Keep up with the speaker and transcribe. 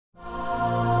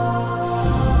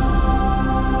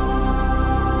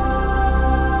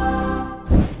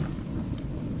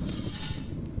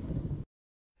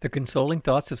The Consoling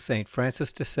Thoughts of St.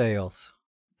 Francis de Sales.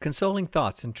 Consoling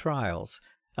Thoughts and Trials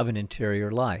of an Interior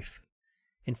Life.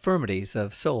 Infirmities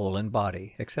of Soul and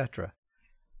Body, etc.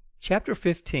 Chapter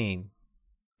 15.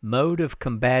 Mode of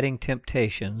Combating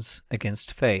Temptations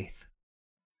Against Faith.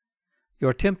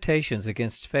 Your temptations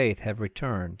against faith have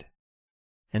returned,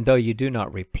 and though you do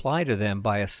not reply to them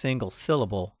by a single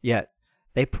syllable, yet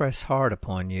they press hard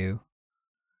upon you.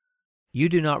 You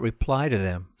do not reply to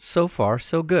them. So far,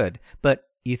 so good, but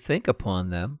you think upon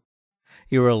them.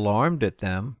 You are alarmed at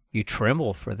them. You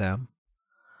tremble for them.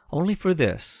 Only for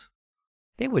this: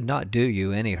 they would not do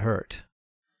you any hurt.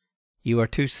 You are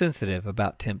too sensitive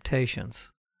about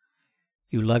temptations.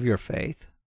 You love your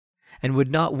faith, and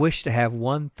would not wish to have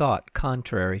one thought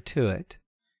contrary to it.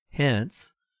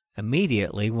 Hence,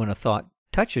 immediately when a thought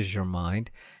touches your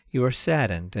mind, you are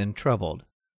saddened and troubled.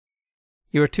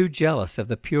 You are too jealous of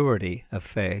the purity of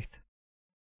faith.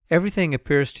 Everything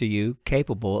appears to you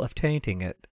capable of tainting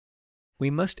it. We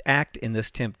must act in this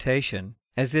temptation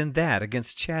as in that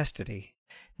against chastity,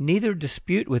 neither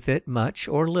dispute with it much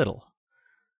or little,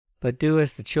 but do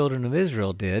as the children of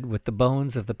Israel did with the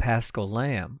bones of the Paschal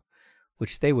Lamb,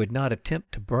 which they would not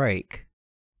attempt to break,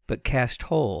 but cast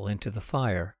whole into the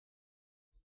fire.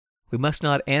 We must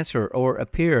not answer or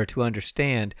appear to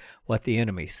understand what the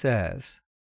enemy says.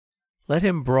 Let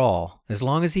him brawl as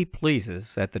long as he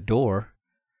pleases at the door.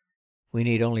 We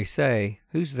need only say,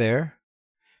 "Who's there?"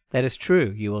 That is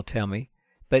true, you will tell me,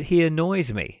 but he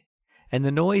annoys me, and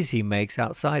the noise he makes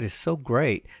outside is so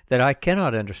great that I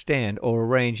cannot understand or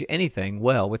arrange anything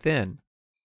well within.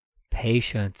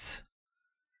 Patience.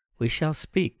 We shall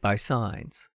speak by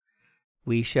signs.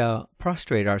 We shall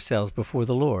prostrate ourselves before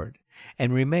the Lord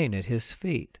and remain at his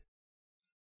feet.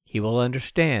 He will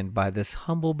understand by this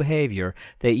humble behavior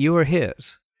that you are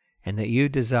his, and that you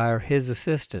desire his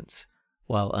assistance,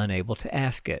 while unable to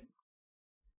ask it.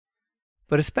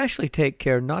 But especially take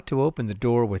care not to open the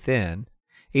door within,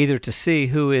 either to see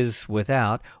who is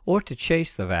without or to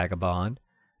chase the vagabond.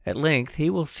 At length he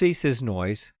will cease his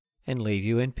noise and leave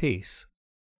you in peace.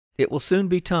 It will soon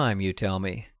be time, you tell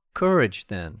me. Courage,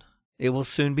 then. It will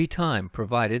soon be time,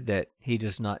 provided that he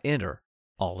does not enter.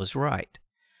 All is right.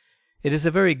 It is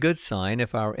a very good sign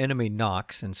if our enemy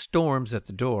knocks and storms at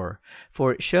the door,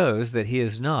 for it shows that he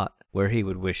is not where he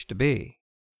would wish to be.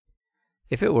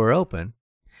 If it were open,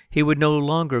 he would no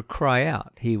longer cry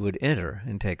out. He would enter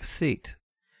and take a seat.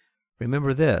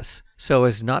 Remember this, so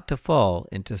as not to fall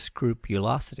into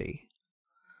scrupulosity.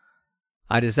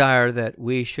 I desire that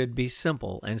we should be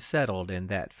simple and settled in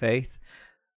that faith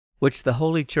which the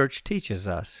Holy Church teaches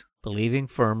us, believing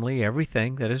firmly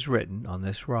everything that is written on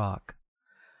this rock.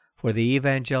 For the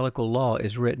evangelical law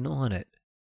is written on it.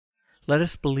 Let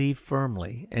us believe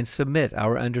firmly and submit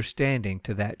our understanding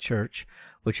to that church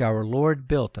which our Lord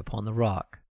built upon the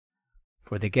rock,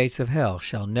 for the gates of hell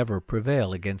shall never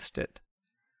prevail against it.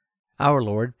 Our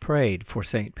Lord prayed for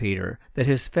St. Peter that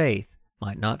his faith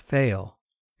might not fail.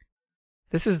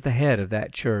 This is the head of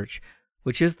that church,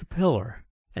 which is the pillar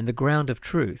and the ground of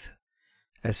truth.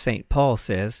 As St. Paul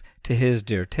says to his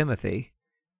dear Timothy,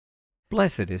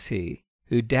 "Blessed is he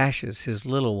who dashes his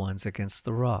little ones against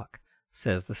the rock,"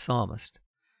 says the psalmist.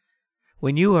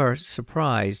 When you are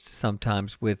surprised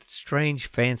sometimes with strange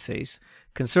fancies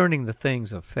concerning the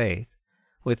things of faith,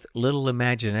 with little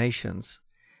imaginations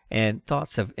and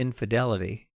thoughts of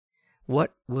infidelity,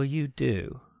 what will you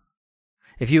do?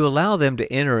 If you allow them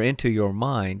to enter into your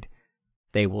mind,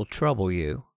 they will trouble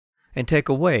you and take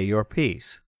away your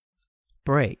peace.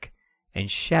 Break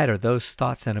and shatter those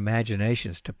thoughts and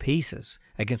imaginations to pieces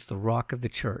against the rock of the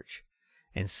church,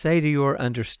 and say to your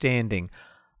understanding,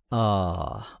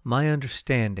 "Ah, my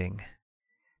understanding,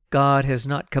 God has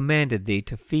not commanded thee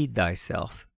to feed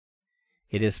thyself.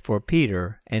 It is for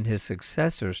Peter and his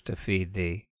successors to feed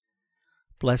thee.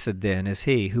 Blessed then is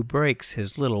he who breaks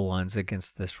his little ones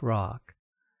against this rock."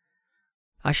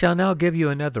 I shall now give you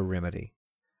another remedy.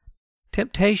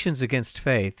 Temptations against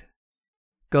faith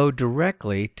go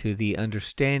directly to the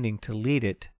understanding to lead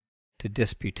it to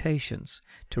disputations,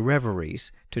 to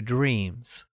reveries, to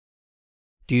dreams.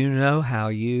 Do you know how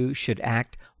you should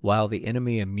act while the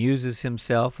enemy amuses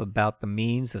himself about the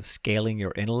means of scaling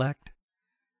your intellect?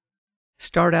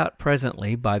 Start out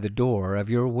presently by the door of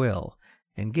your will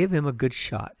and give him a good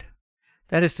shot.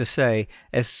 That is to say,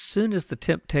 as soon as the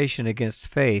temptation against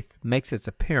faith makes its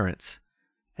appearance,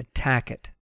 attack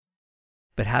it.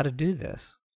 But how to do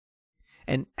this?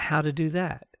 And how to do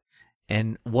that?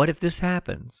 And what if this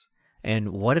happens? And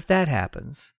what if that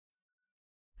happens?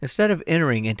 Instead of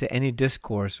entering into any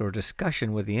discourse or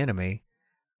discussion with the enemy,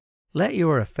 let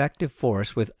your effective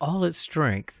force with all its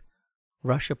strength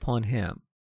rush upon him,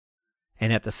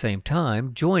 and at the same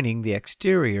time joining the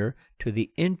exterior to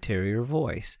the interior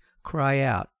voice, cry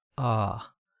out,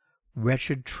 "Ah,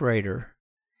 wretched traitor,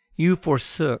 you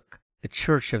forsook the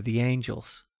church of the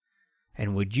angels,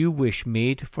 and would you wish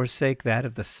me to forsake that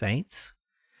of the saints?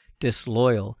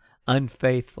 Disloyal,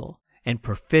 unfaithful, and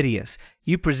perfidious,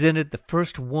 you presented the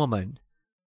first woman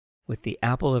with the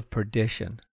apple of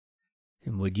perdition,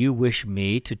 and would you wish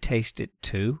me to taste it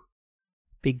too?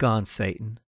 Begone,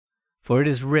 Satan, for it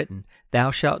is written, Thou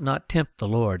shalt not tempt the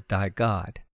Lord thy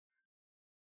God."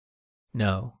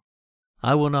 No,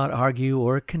 I will not argue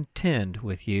or contend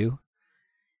with you.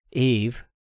 Eve,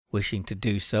 wishing to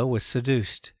do so, was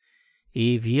seduced.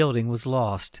 Eve, yielding, was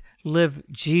lost. Live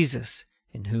Jesus,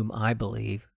 in whom I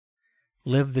believe.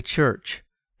 Live the church,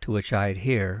 to which I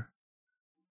adhere.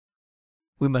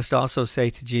 We must also say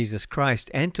to Jesus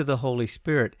Christ and to the Holy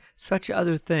Spirit such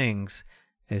other things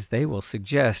as they will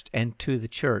suggest, and to the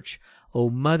church, O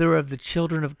Mother of the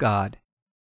children of God,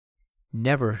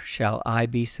 never shall I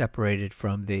be separated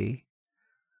from thee.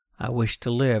 I wish to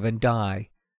live and die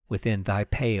within thy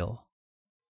pale.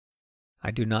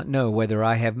 I do not know whether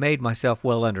I have made myself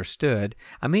well understood.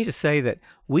 I mean to say that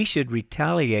we should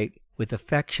retaliate with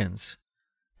affections,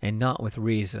 and not with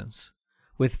reasons,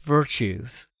 with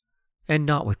virtues, and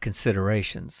not with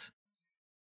considerations.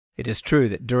 It is true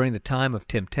that during the time of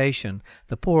temptation,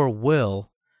 the poor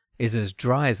will is as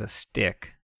dry as a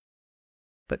stick.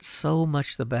 But so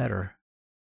much the better.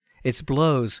 Its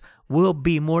blows will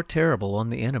be more terrible on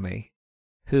the enemy,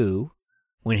 who,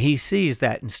 when he sees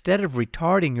that instead of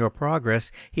retarding your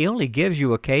progress, he only gives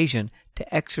you occasion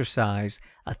to exercise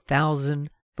 1,000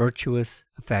 virtuous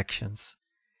affections,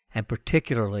 and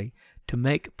particularly to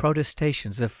make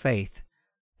protestations of faith,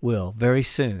 will very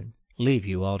soon leave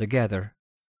you altogether.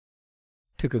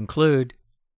 To conclude,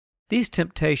 these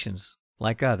temptations,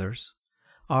 like others,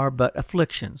 are but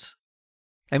afflictions,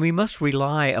 and we must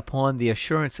rely upon the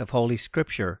assurance of Holy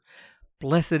Scripture,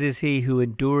 "Blessed is he who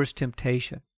endures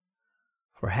temptation,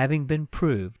 for having been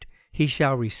proved, he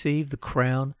shall receive the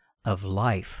crown of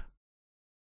life."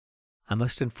 I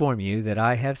must inform you that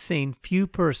I have seen few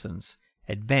persons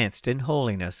advanced in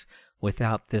holiness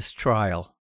without this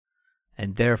trial,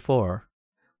 and therefore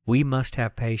we must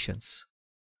have patience.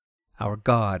 Our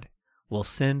God will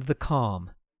send the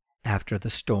calm after the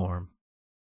storm.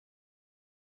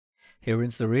 Here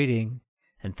ends the reading,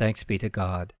 and thanks be to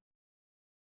God.